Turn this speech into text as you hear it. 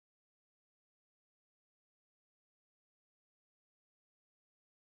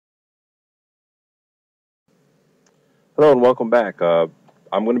Hello and welcome back. I'm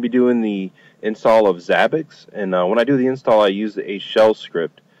going to be doing the install of Zabbix, and when I do the install I use a shell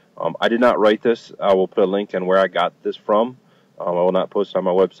script. I did not write this. I will put a link on where I got this from. I will not post it on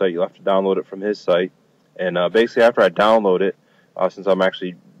my website. You'll have to download it from his site. And basically after I download it, since I'm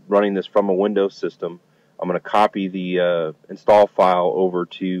actually running this from a Windows system, I'm going to copy the install file over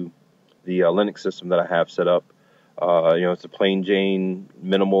to the Linux system that I have set up. It's a plain Jane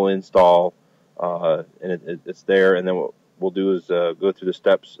minimal install. And it's there, and then what we'll do is go through the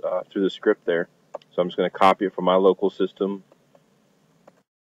steps through the script there. So I'm just going to copy it from my local system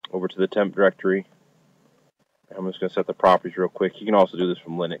over to the temp directory. I'm just going to set the properties real quick. You can also do this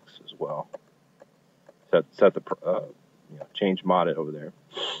from Linux as well. Set the change mod it over there.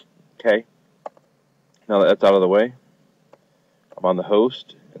 Okay. Now that that's out of the way, I'm on the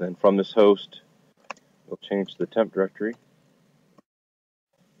host, and then from this host, we'll change to the temp directory.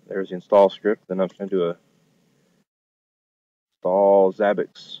 There's the install script. Then I'm just going to do a install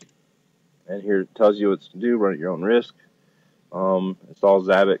Zabbix, and here it tells you what to do. Run at your own risk. Install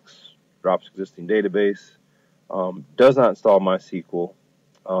Zabbix, drops existing database. Does not install MySQL.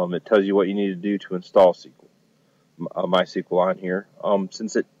 It tells you what you need to do to install MySQL on here.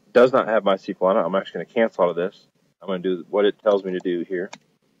 Since it does not have MySQL on it, I'm actually going to cancel out of this. I'm going to do what it tells me to do here.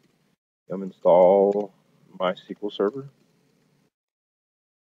 Install MySQL server.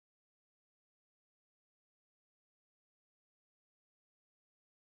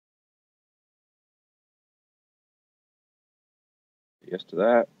 Yes to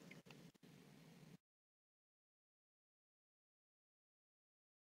that.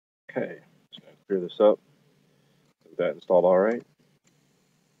 Okay, just going to clear this up. Get that installed all right.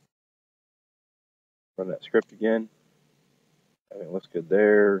 Run that script again. Everything looks good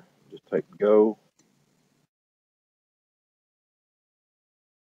there. Just type go.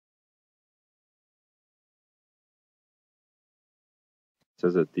 It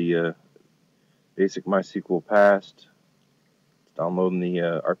says that the basic MySQL passed. It's downloading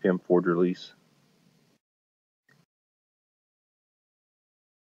the RPM Forge release.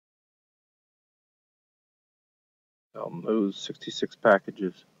 Those 66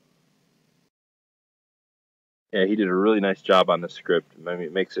 packages. Yeah, he did a really nice job on this script. I mean,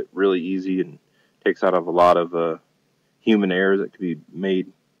 it makes it really easy and takes out of a lot of human errors that could be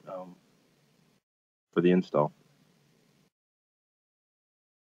made for the install.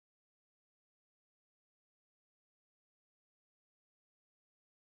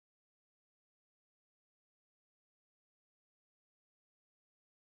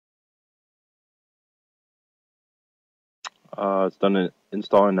 It's done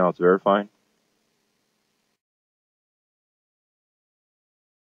installing, now it's verifying.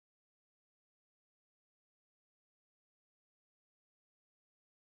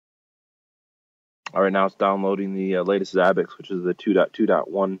 Alright, now it's downloading the latest Zabbix, which is the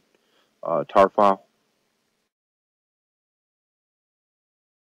 2.2.1 tar file.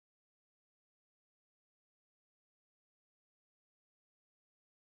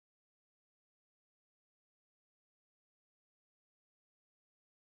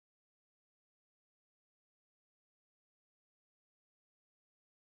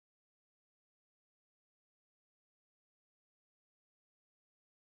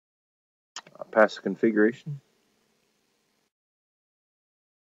 Pass the configuration.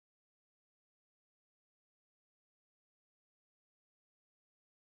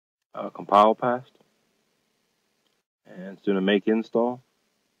 Compile passed. And it's doing a make install.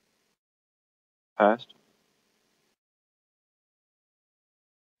 Passed.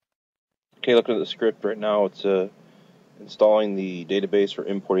 Okay, looking at the script right now, it's installing the database or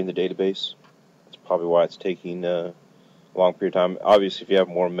importing the database. That's probably why it's taking a long period of time. Obviously, if you have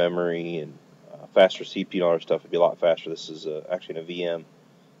more memory and faster CPU and all that stuff, it'd be a lot faster. This is actually in a VM,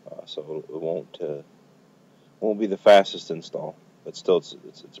 so it won't be the fastest install. But still, it's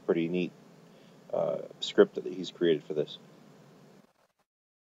a pretty neat script that he's created for this.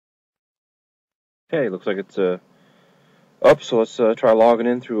 Okay, looks like it's up. So let's try logging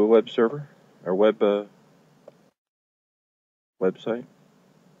in through a web server or website.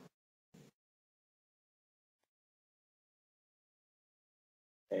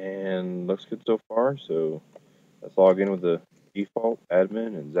 And looks good so far, so let's log in with the default admin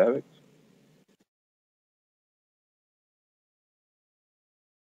and Zabbix.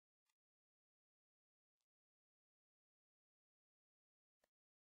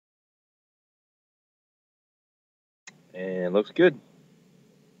 And looks good.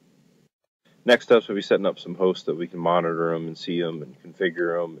 Next steps will be setting up some hosts that we can monitor them and see them and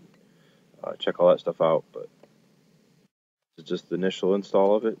configure them and check all that stuff out. But it's just the initial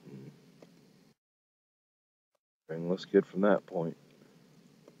install of it. And looks good from that point.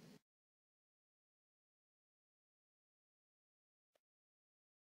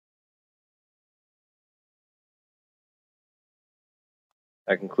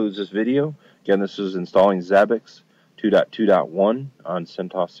 That concludes this video. Again, this is installing Zabbix 2.2.1 on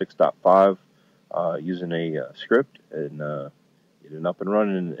CentOS 6.5 using a script and get it up and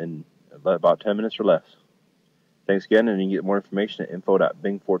running in about 10 minutes or less. Thanks again, and you can get more information at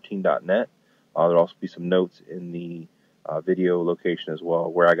info.bing14.net. There'll also be some notes in the video location as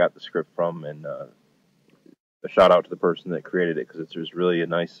well, where I got the script from, and a shout out to the person that created it, because it's just really a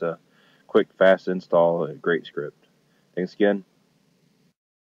nice, quick, fast install, a great script. Thanks again.